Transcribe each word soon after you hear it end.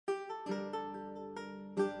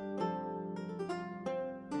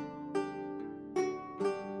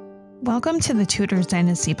Welcome to the Tudors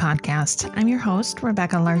Dynasty podcast. I'm your host,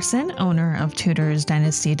 Rebecca Larson, owner of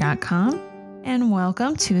TudorsDynasty.com, and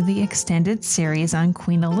welcome to the extended series on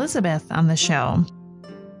Queen Elizabeth on the show.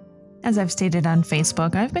 As I've stated on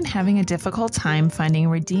Facebook, I've been having a difficult time finding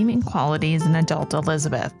redeeming qualities in adult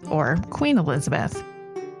Elizabeth, or Queen Elizabeth.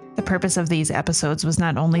 The purpose of these episodes was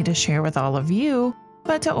not only to share with all of you,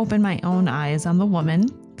 but to open my own eyes on the woman,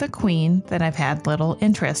 the Queen, that I've had little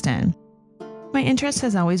interest in. My interest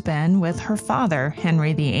has always been with her father,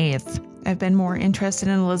 Henry VIII. I've been more interested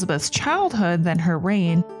in Elizabeth's childhood than her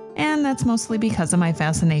reign, and that's mostly because of my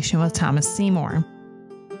fascination with Thomas Seymour.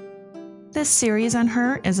 This series on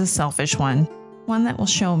her is a selfish one that will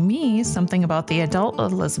show me something about the adult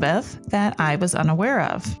Elizabeth that I was unaware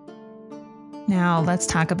of. Now, let's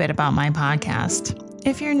talk a bit about my podcast.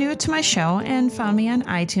 If you're new to my show and found me on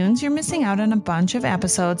iTunes, you're missing out on a bunch of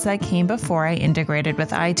episodes that came before I integrated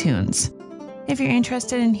with iTunes. If you're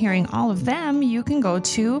interested in hearing all of them, you can go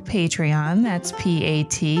to Patreon, that's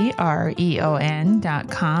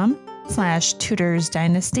patreon.com/Tudors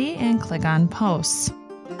Dynasty, and click on posts.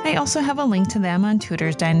 I also have a link to them on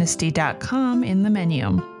TudorsDynasty.com in the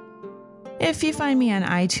menu. If you find me on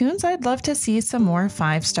iTunes, I'd love to see some more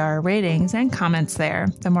 5-star ratings and comments there.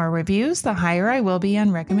 The more reviews, the higher I will be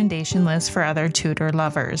on recommendation lists for other Tudor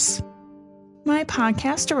lovers. My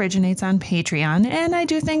podcast originates on Patreon, and I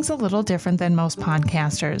do things a little different than most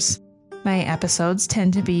podcasters. My episodes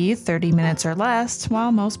tend to be 30 minutes or less,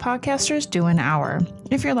 while most podcasters do an hour.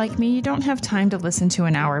 If you're like me, you don't have time to listen to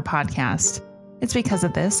an hour podcast. It's because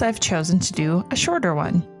of this I've chosen to do a shorter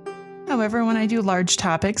one. However, when I do large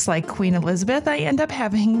topics like Queen Elizabeth, I end up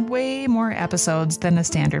having way more episodes than a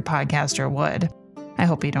standard podcaster would. I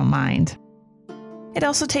hope you don't mind. It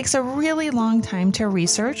also takes a really long time to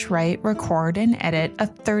research, write, record, and edit a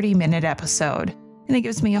 30-minute episode, and it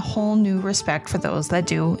gives me a whole new respect for those that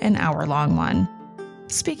do an hour-long one.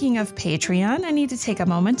 Speaking of Patreon, I need to take a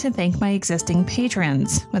moment to thank my existing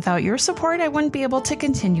patrons. Without your support, I wouldn't be able to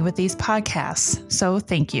continue with these podcasts, so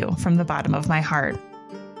thank you from the bottom of my heart.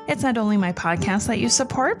 It's not only my podcast that you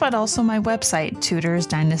support, but also my website,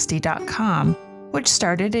 TudorsDynasty.com, which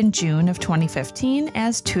started in June of 2015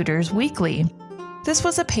 as Tudors Weekly. This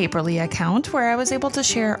was a paperly account where I was able to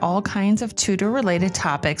share all kinds of Tudor-related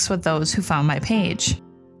topics with those who found my page.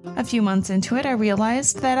 A few months into it, I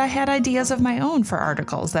realized that I had ideas of my own for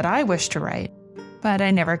articles that I wished to write, but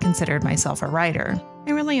I never considered myself a writer.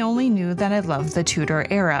 I really only knew that I loved the Tudor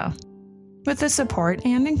era. With the support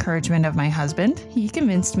and encouragement of my husband, he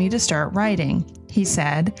convinced me to start writing. He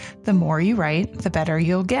said, "The more you write, the better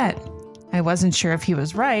you'll get." I wasn't sure if he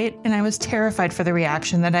was right, and I was terrified for the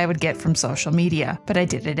reaction that I would get from social media, but I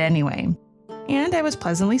did it anyway. And I was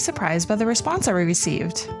pleasantly surprised by the response I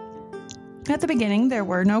received. At the beginning, there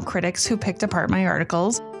were no critics who picked apart my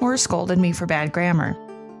articles or scolded me for bad grammar.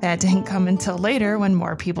 That didn't come until later when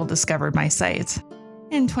more people discovered my site.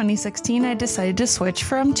 In 2016, I decided to switch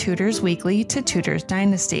from Tudors Weekly to Tudors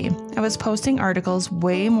Dynasty. I was posting articles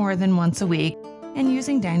way more than once a week, and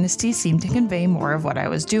using Dynasty seemed to convey more of what I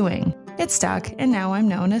was doing. It stuck, and now I'm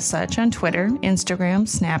known as such on Twitter, Instagram,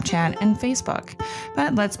 Snapchat, and Facebook.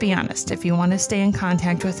 But let's be honest, if you want to stay in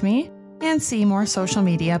contact with me and see more social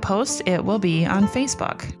media posts, it will be on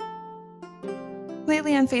Facebook.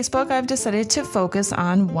 Lately on Facebook, I've decided to focus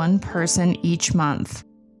on one person each month.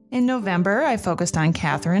 In November, I focused on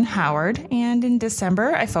Catherine Howard, and in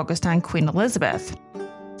December, I focused on Queen Elizabeth.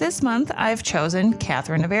 This month, I've chosen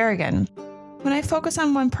Catherine of Aragon. When I focus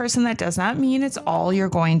on one person, that does not mean it's all you're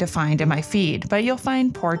going to find in my feed, but you'll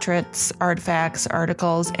find portraits, artifacts,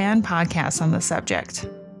 articles, and podcasts on the subject.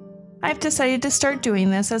 I've decided to start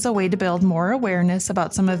doing this as a way to build more awareness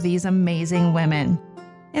about some of these amazing women.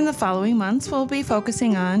 In the following months, we'll be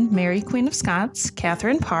focusing on Mary Queen of Scots,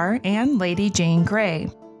 Catherine Parr, and Lady Jane Grey.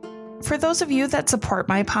 For those of you that support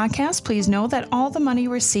my podcast, please know that all the money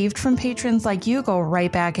received from patrons like you go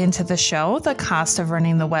right back into the show, the cost of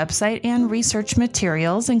running the website, and research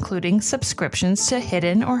materials, including subscriptions to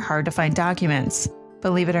hidden or hard-to-find documents.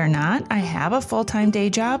 Believe it or not, I have a full-time day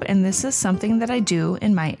job, and this is something that I do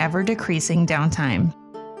in my ever-decreasing downtime.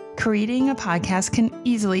 Creating a podcast can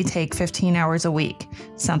easily take 15 hours a week,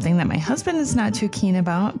 something that my husband is not too keen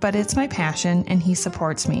about, but it's my passion, and he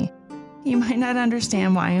supports me. You might not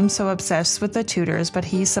understand why I'm so obsessed with the Tudors, but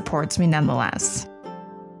he supports me nonetheless.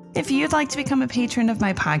 If you'd like to become a patron of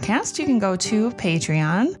my podcast, you can go to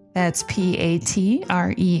Patreon, that's patreon.com,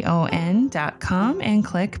 and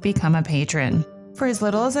click Become a Patron. For as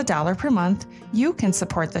little as $1 per month, you can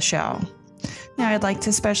support the show. Now, I'd like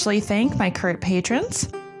to especially thank my current patrons: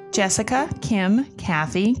 Jessica, Kim,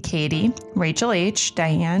 Kathy, Katie, Rachel H.,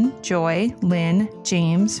 Diane, Joy, Lynn,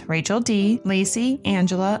 James, Rachel D., Lacey,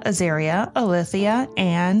 Angela, Azaria, Alithia,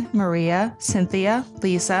 Anne, Maria, Cynthia,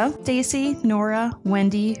 Lisa, Stacy, Nora,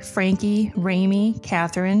 Wendy, Frankie, Ramey,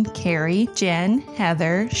 Catherine, Carrie, Jen,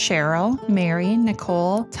 Heather, Cheryl, Mary,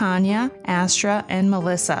 Nicole, Tanya, Astra, and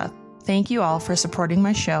Melissa. Thank you all for supporting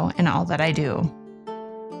my show and all that I do.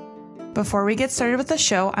 Before we get started with the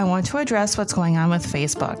show, I want to address what's going on with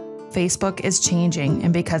Facebook. Facebook is changing,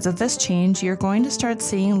 and because of this change, you're going to start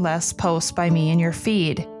seeing less posts by me in your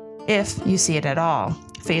feed, if you see it at all.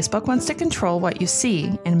 Facebook wants to control what you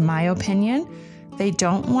see. In my opinion, they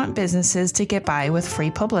don't want businesses to get by with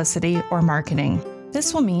free publicity or marketing.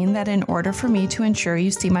 This will mean that in order for me to ensure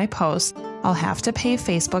you see my posts, I'll have to pay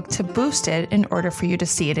Facebook to boost it in order for you to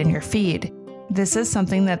see it in your feed. This is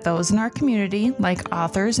something that those in our community, like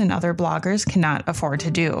authors and other bloggers, cannot afford to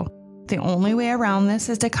do. The only way around this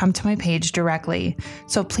is to come to my page directly.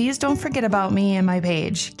 So please don't forget about me and my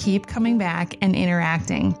page. Keep coming back and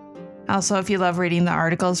interacting. Also, if you love reading the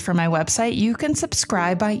articles from my website, you can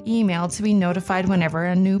subscribe by email to be notified whenever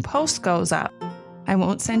a new post goes up. I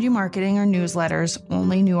won't send you marketing or newsletters,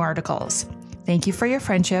 only new articles. Thank you for your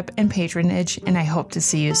friendship and patronage, and I hope to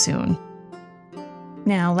see you soon.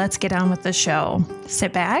 Now let's get on with the show.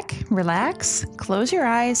 Sit back, relax, close your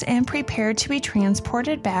eyes, and prepare to be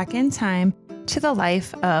transported back in time to the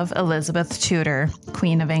life of Elizabeth Tudor,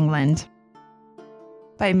 Queen of England.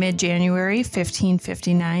 By mid-January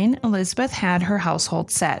 1559, Elizabeth had her household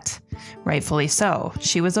set. Rightfully so,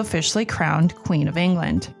 she was officially crowned Queen of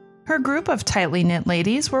England. Her group of tightly knit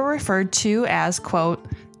ladies were referred to as, quote,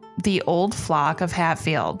 the old flock of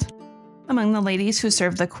Hatfield. Among the ladies who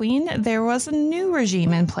served the Queen, there was a new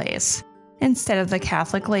regime in place. Instead of the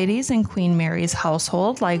Catholic ladies in Queen Mary's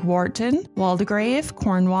household like Wharton, Waldegrave,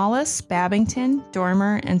 Cornwallis, Babington,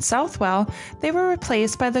 Dormer, and Southwell, they were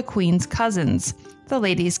replaced by the Queen's cousins, the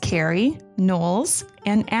ladies Carey, Knowles,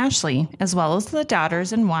 and Ashley, as well as the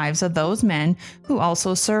daughters and wives of those men who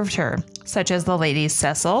also served her, such as the ladies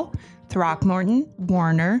Cecil, Throckmorton,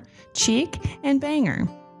 Warner, Cheek, and Banger.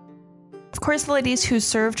 Of course, the ladies who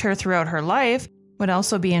served her throughout her life would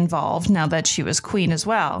also be involved now that she was queen as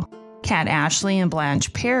well. Kat Ashley and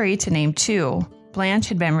Blanche Parry, to name two. Blanche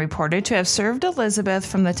had been reported to have served Elizabeth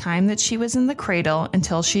from the time that she was in the cradle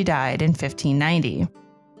until she died in 1590.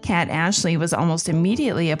 Kat Ashley was almost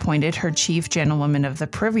immediately appointed her chief gentlewoman of the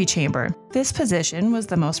Privy Chamber. This position was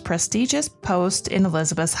the most prestigious post in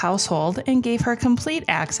Elizabeth's household and gave her complete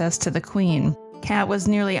access to the Queen. Kat was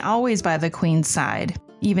nearly always by the Queen's side.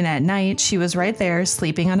 Even at night, she was right there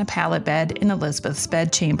sleeping on a pallet bed in Elizabeth's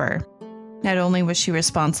bedchamber. Not only was she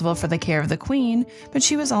responsible for the care of the Queen, but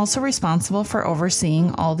she was also responsible for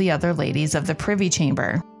overseeing all the other ladies of the Privy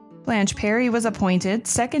Chamber. Blanche Parry was appointed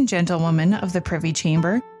second gentlewoman of the Privy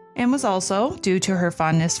Chamber and was also, due to her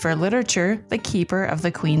fondness for literature, the keeper of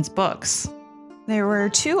the Queen's books. There were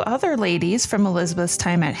two other ladies from Elizabeth's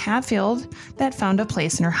time at Hatfield that found a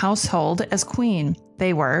place in her household as queen.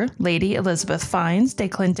 They were Lady Elizabeth Fiennes de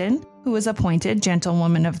Clinton, who was appointed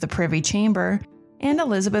gentlewoman of the Privy Chamber, and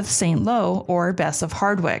Elizabeth St. Lo, or Bess of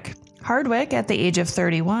Hardwicke. Hardwicke, at the age of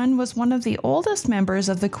 31, was one of the oldest members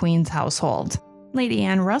of the Queen's household. Lady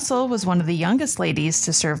Anne Russell was one of the youngest ladies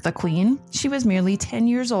to serve the Queen. She was merely 10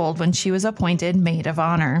 years old when she was appointed Maid of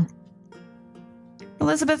Honor.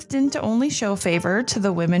 Elizabeth didn't only show favor to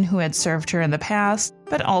the women who had served her in the past,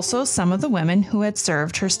 but also some of the women who had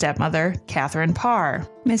served her stepmother, Catherine Parr.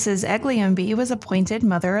 Mrs. Eglionby was appointed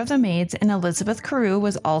Mother of the Maids, and Elizabeth Carew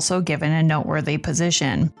was also given a noteworthy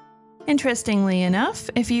position. Interestingly enough,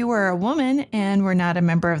 if you were a woman and were not a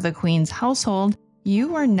member of the Queen's household, you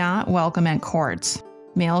were not welcome at court.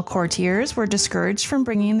 Male courtiers were discouraged from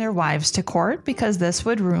bringing their wives to court because this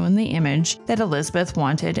would ruin the image that Elizabeth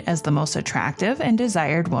wanted as the most attractive and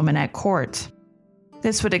desired woman at court.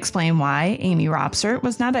 This would explain why Amy Robsart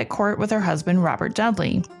was not at court with her husband Robert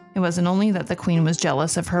Dudley. It wasn't only that the Queen was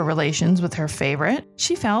jealous of her relations with her favorite,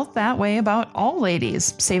 she felt that way about all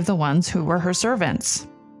ladies, save the ones who were her servants.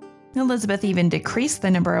 Elizabeth even decreased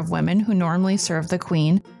the number of women who normally served the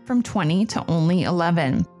Queen from 20 to only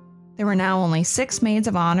 11. There were now only 6 maids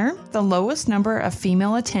of honor, the lowest number of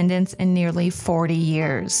female attendants in nearly 40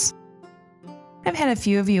 years. I've had a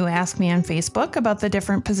few of you ask me on Facebook about the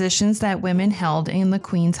different positions that women held in the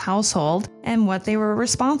Queen's household and what they were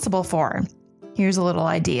responsible for. Here's a little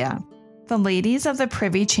idea. The ladies of the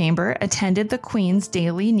Privy Chamber attended the Queen's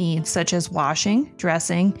daily needs such as washing,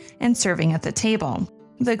 dressing, and serving at the table.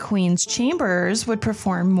 The Queen's chamberers would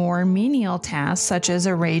perform more menial tasks such as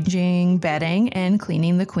arranging, bedding, and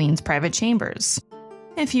cleaning the Queen's private chambers.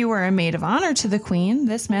 If you were a maid of honor to the Queen,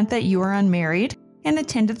 this meant that you were unmarried and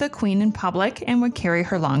attended the Queen in public and would carry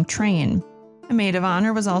her long train. A maid of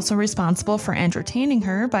honor was also responsible for entertaining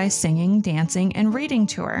her by singing, dancing, and reading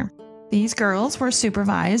to her. These girls were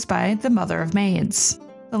supervised by the mother of maids.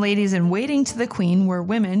 The ladies in waiting to the Queen were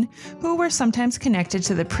women who were sometimes connected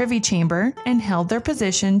to the Privy Chamber and held their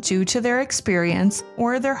position due to their experience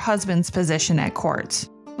or their husband's position at court.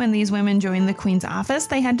 When these women joined the Queen's office,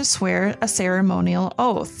 they had to swear a ceremonial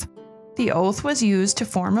oath. The oath was used to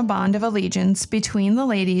form a bond of allegiance between the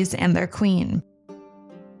ladies and their Queen.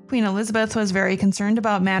 Queen Elizabeth was very concerned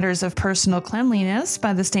about matters of personal cleanliness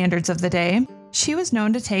by the standards of the day. She was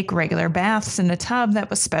known to take regular baths in a tub that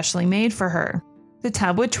was specially made for her. The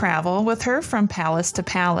tub would travel with her from palace to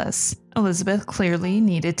palace. Elizabeth clearly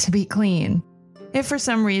needed to be clean. If for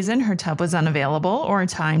some reason her tub was unavailable or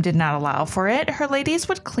time did not allow for it, her ladies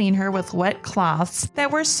would clean her with wet cloths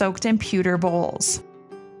that were soaked in pewter bowls.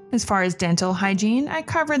 As far as dental hygiene, I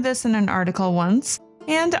covered this in an article once,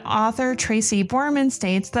 and author Tracy Borman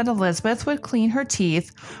states that Elizabeth would clean her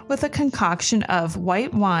teeth with a concoction of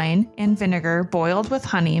white wine and vinegar boiled with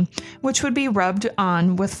honey, which would be rubbed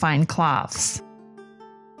on with fine cloths.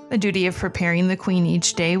 The duty of preparing the Queen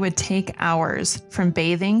each day would take hours. From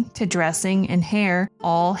bathing to dressing and hair,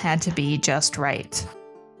 all had to be just right.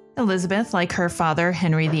 Elizabeth, like her father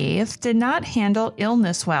Henry VIII, did not handle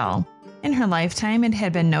illness well. In her lifetime, it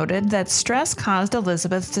had been noted that stress caused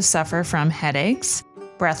Elizabeth to suffer from headaches,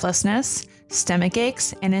 breathlessness, stomach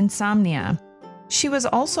aches, and insomnia. She was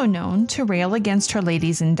also known to rail against her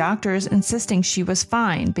ladies and doctors, insisting she was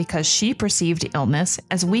fine because she perceived illness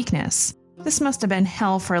as weakness. This must have been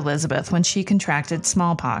hell for Elizabeth when she contracted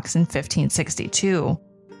smallpox in 1562.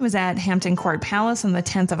 It was at Hampton Court Palace on the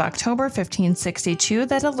 10th of October 1562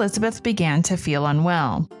 that Elizabeth began to feel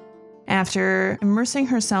unwell. After immersing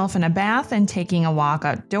herself in a bath and taking a walk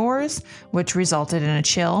outdoors, which resulted in a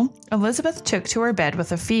chill, Elizabeth took to her bed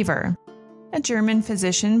with a fever. A German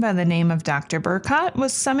physician by the name of Dr. Burkott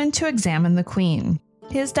was summoned to examine the Queen.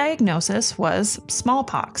 His diagnosis was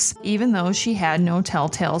smallpox, even though she had no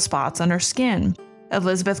telltale spots on her skin.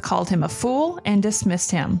 Elizabeth called him a fool and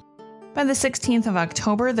dismissed him. By the 16th of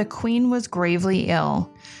October, the Queen was gravely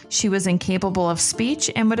ill. She was incapable of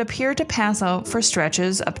speech and would appear to pass out for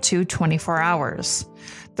stretches up to 24 hours.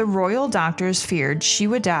 The royal doctors feared she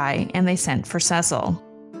would die, and they sent for Cecil.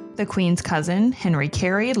 The Queen's cousin, Henry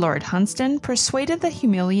Carey, Lord Hunsdon, persuaded the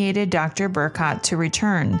humiliated Dr. Burkott to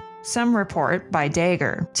return, some report by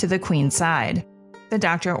dagger, to the Queen's side. The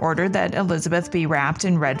doctor ordered that Elizabeth be wrapped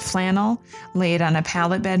in red flannel, laid on a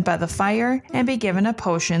pallet bed by the fire, and be given a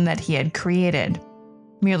potion that he had created.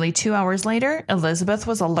 Merely 2 hours later, Elizabeth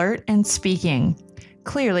was alert and speaking.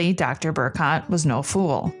 Clearly, Dr. Burkott was no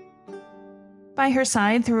fool. By her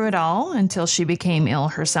side through it all, until she became ill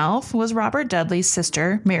herself, was Robert Dudley's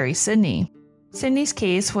sister, Mary Sidney. Sidney's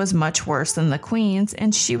case was much worse than the Queen's,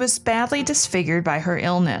 and she was badly disfigured by her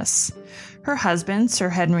illness. Her husband, Sir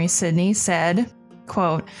Henry Sidney, said,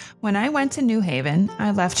 quote, "When I went to New Haven,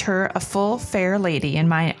 I left her a full fair lady in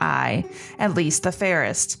my eye, at least the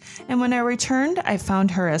fairest, and when I returned, I found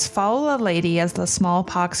her as foul a lady as the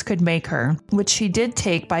smallpox could make her, which she did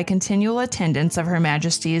take by continual attendance of her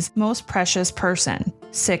Majesty's most precious person,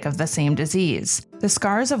 sick of the same disease, the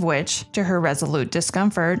scars of which, to her resolute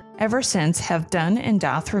discomfort, ever since have done and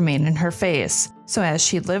doth remain in her face, so as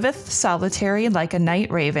she liveth solitary like a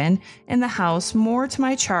night raven in the house more to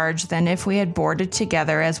my charge than if we had boarded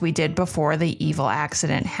together as we did before the evil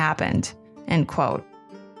accident happened." End quote.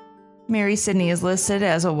 Mary Sidney is listed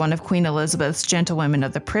as one of Queen Elizabeth's gentlewomen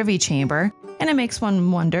of the Privy Chamber, and it makes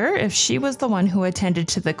one wonder if she was the one who attended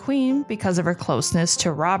to the Queen because of her closeness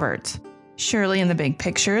to Robert. Surely in the big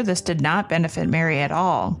picture, this did not benefit Mary at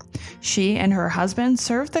all. She and her husband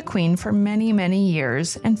served the Queen for many, many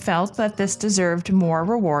years and felt that this deserved more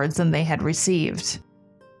rewards than they had received.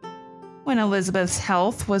 When Elizabeth's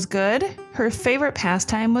health was good, her favorite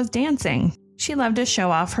pastime was dancing. She loved to show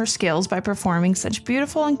off her skills by performing such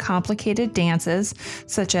beautiful and complicated dances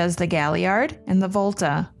such as the Galliard and the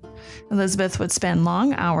Volta. Elizabeth would spend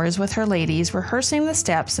long hours with her ladies rehearsing the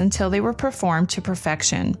steps until they were performed to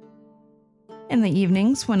perfection. In the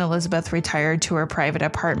evenings, when Elizabeth retired to her private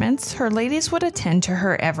apartments, her ladies would attend to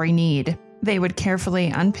her every need. They would carefully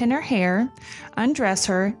unpin her hair, undress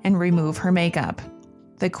her, and remove her makeup.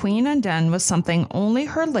 The Queen undone was something only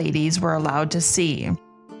her ladies were allowed to see.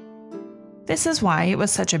 This is why it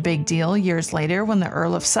was such a big deal years later when the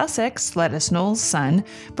Earl of Sussex, Lettice Knowles' son,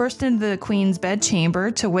 burst into the Queen's bedchamber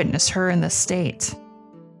to witness her in this state.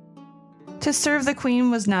 To serve the Queen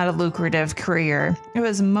was not a lucrative career. It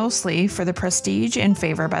was mostly for the prestige and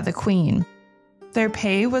favor by the Queen. Their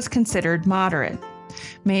pay was considered moderate.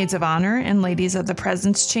 Maids of honor and ladies of the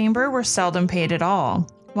presence chamber were seldom paid at all,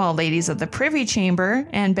 while ladies of the privy chamber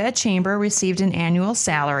and bedchamber received an annual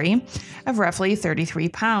salary of roughly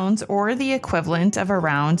 £33, or the equivalent of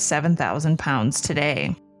around £7,000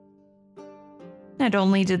 today. Not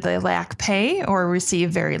only did they lack pay or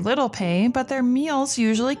receive very little pay, but their meals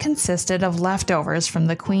usually consisted of leftovers from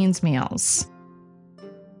the Queen's meals.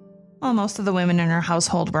 While most of the women in her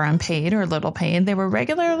household were unpaid or little paid, they were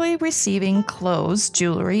regularly receiving clothes,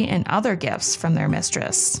 jewelry, and other gifts from their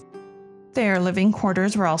mistress. Their living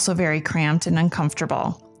quarters were also very cramped and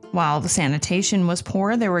uncomfortable. While the sanitation was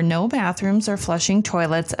poor, there were no bathrooms or flushing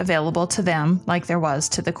toilets available to them like there was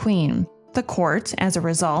to the Queen. The court, as a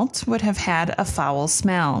result, would have had a foul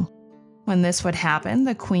smell. When this would happen,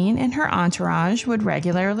 the Queen and her entourage would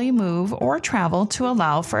regularly move or travel to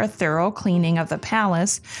allow for a thorough cleaning of the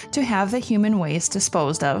palace to have the human waste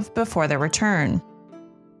disposed of before their return.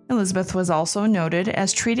 Elizabeth was also noted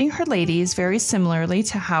as treating her ladies very similarly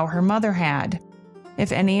to how her mother had.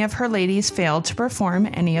 If any of her ladies failed to perform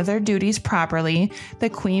any of their duties properly, the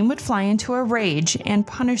Queen would fly into a rage and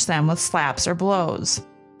punish them with slaps or blows.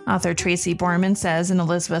 Author Tracy Borman says in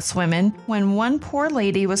Elizabeth's Women, when one poor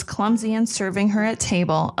lady was clumsy in serving her at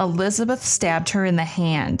table, Elizabeth stabbed her in the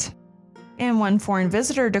hand. And one foreign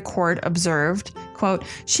visitor to court observed, quote,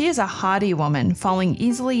 "She is a haughty woman, falling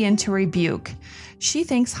easily into rebuke. She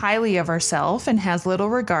thinks highly of herself and has little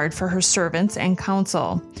regard for her servants and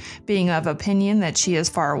counsel, being of opinion that she is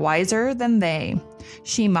far wiser than they.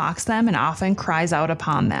 She mocks them and often cries out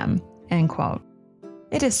upon them." End quote.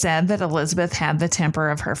 It is said that Elizabeth had the temper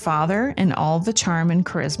of her father and all the charm and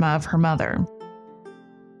charisma of her mother.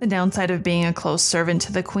 The downside of being a close servant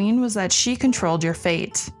to the Queen was that she controlled your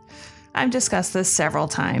fate. I've discussed this several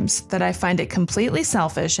times, that I find it completely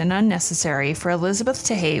selfish and unnecessary for Elizabeth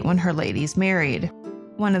to hate when her ladies married.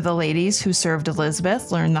 One of the ladies who served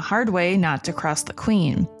Elizabeth learned the hard way not to cross the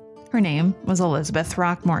Queen. Her name was Elizabeth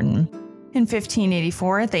Throckmorton. In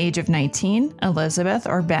 1584, at the age of 19, Elizabeth,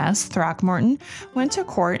 or Bess Throckmorton, went to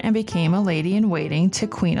court and became a lady-in-waiting to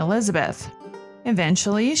Queen Elizabeth.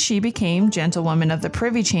 Eventually, she became Gentlewoman of the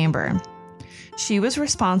Privy Chamber. She was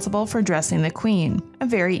responsible for dressing the Queen, a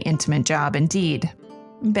very intimate job indeed.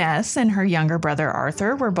 Bess and her younger brother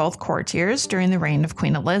Arthur were both courtiers during the reign of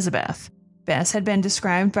Queen Elizabeth. Bess had been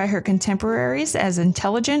described by her contemporaries as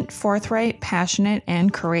intelligent, forthright, passionate,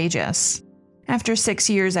 and courageous. After 6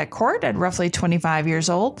 years at court, at roughly 25 years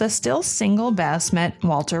old, the still single Bess met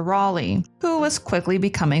Walter Raleigh, who was quickly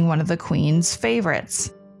becoming one of the Queen's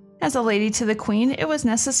favorites. As a lady to the Queen, it was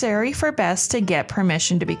necessary for Bess to get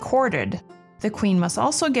permission to be courted. The Queen must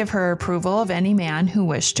also give her approval of any man who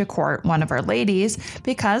wished to court one of her ladies,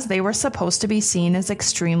 because they were supposed to be seen as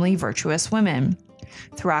extremely virtuous women.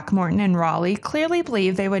 Throckmorton and Raleigh clearly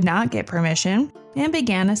believed they would not get permission and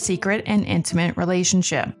began a secret and intimate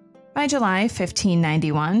relationship. By July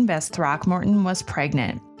 1591, Bess Throckmorton was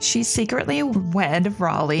pregnant. She secretly wed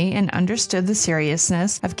Raleigh and understood the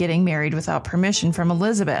seriousness of getting married without permission from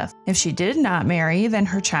Elizabeth. If she did not marry, then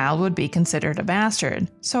her child would be considered a bastard.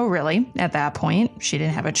 So really, at that point, she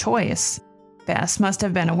didn't have a choice. Bess must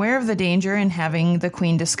have been aware of the danger in having the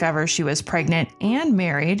Queen discover she was pregnant and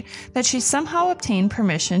married, that she somehow obtained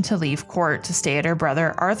permission to leave court to stay at her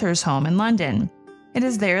brother Arthur's home in London. It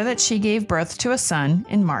is there that she gave birth to a son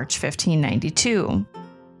in March 1592.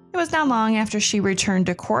 It was not long after she returned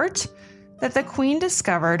to court that the Queen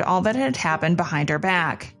discovered all that had happened behind her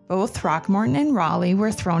back. Both Throckmorton and Raleigh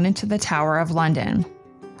were thrown into the Tower of London.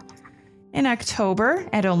 In October,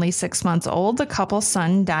 at only 6 months old, the couple's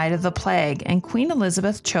son died of the plague, and Queen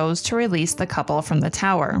Elizabeth chose to release the couple from the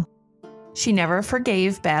Tower. She never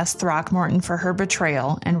forgave Bess Throckmorton for her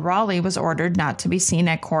betrayal, and Raleigh was ordered not to be seen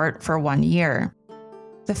at court for 1 year.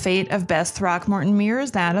 The fate of Bess Throckmorton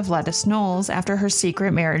mirrors that of Lettice Knowles after her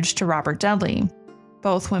secret marriage to Robert Dudley.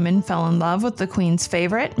 Both women fell in love with the Queen's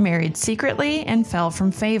favorite, married secretly, and fell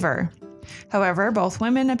from favor. However, both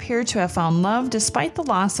women appear to have found love despite the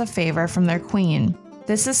loss of favor from their Queen.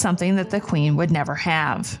 This is something that the Queen would never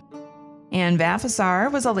have. Anne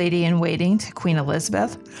Vavassar was a lady-in-waiting to Queen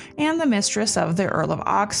Elizabeth and the mistress of the Earl of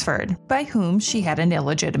Oxford, by whom she had an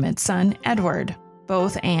illegitimate son, Edward.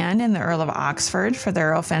 Both Anne and the Earl of Oxford, for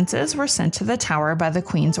their offences, were sent to the Tower by the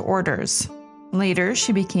Queen's orders. Later,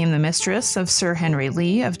 she became the mistress of Sir Henry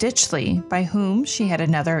Lee of Ditchley, by whom she had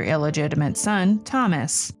another illegitimate son,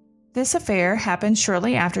 Thomas. This affair happened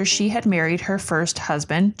shortly after she had married her first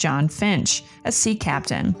husband, John Finch, a sea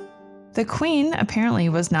captain. The Queen apparently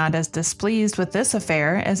was not as displeased with this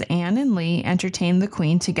affair as Anne and Lee entertained the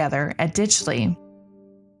Queen together at Ditchley.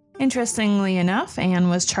 Interestingly enough, Anne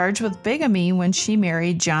was charged with bigamy when she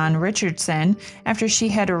married John Richardson after she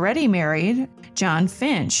had already married John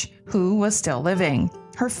Finch, who was still living.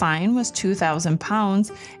 Her fine was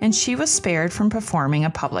 £2,000, and she was spared from performing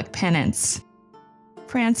a public penance.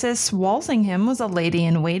 Frances Walsingham was a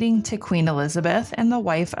lady-in-waiting to Queen Elizabeth and the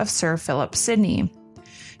wife of Sir Philip Sidney.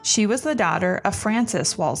 She was the daughter of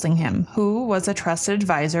Francis Walsingham, who was a trusted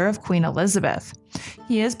advisor of Queen Elizabeth.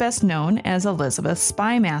 He is best known as Elizabeth's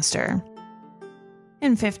spymaster.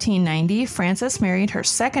 In 1590, Frances married her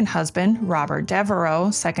second husband, Robert Devereux,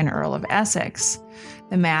 2nd Earl of Essex.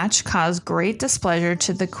 The match caused great displeasure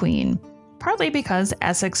to the Queen, partly because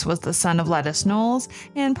Essex was the son of Lettice Knowles,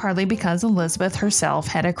 and partly because Elizabeth herself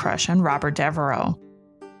had a crush on Robert Devereux.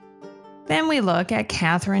 Then we look at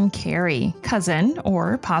Catherine Carey, cousin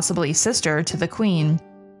or possibly sister to the Queen.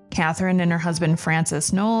 Catherine and her husband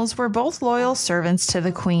Francis Knowles were both loyal servants to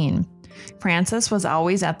the Queen. Francis was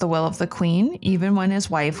always at the will of the Queen, even when his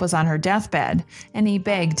wife was on her deathbed, and he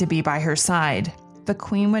begged to be by her side. The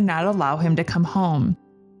Queen would not allow him to come home.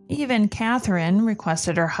 Even Catherine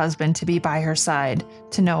requested her husband to be by her side,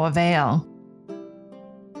 to no avail.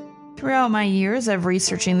 Throughout my years of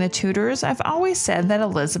researching the Tudors, I've always said that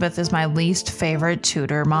Elizabeth is my least favorite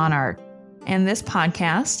Tudor monarch. And this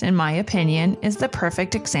podcast, in my opinion, is the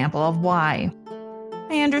perfect example of why.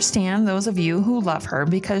 I understand those of you who love her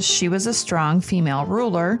because she was a strong female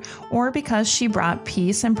ruler or because she brought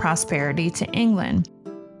peace and prosperity to England.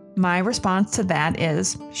 My response to that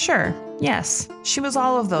is, sure, yes, she was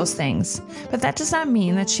all of those things, but that does not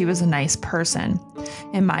mean that she was a nice person.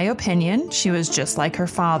 In my opinion, she was just like her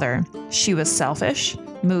father. She was selfish,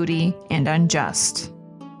 moody, and unjust.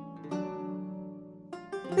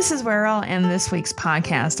 This is where I'll end this week's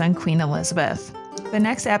podcast on Queen Elizabeth. The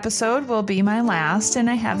next episode will be my last, and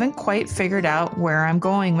I haven't quite figured out where I'm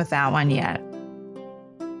going with that one yet.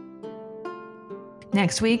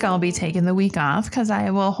 Next week, I'll be taking the week off because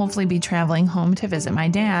I will hopefully be traveling home to visit my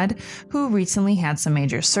dad, who recently had some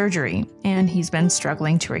major surgery, and he's been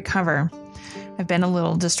struggling to recover. I've been a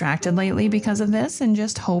little distracted lately because of this and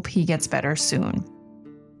just hope he gets better soon.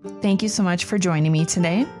 Thank you so much for joining me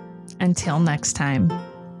today. Until next time.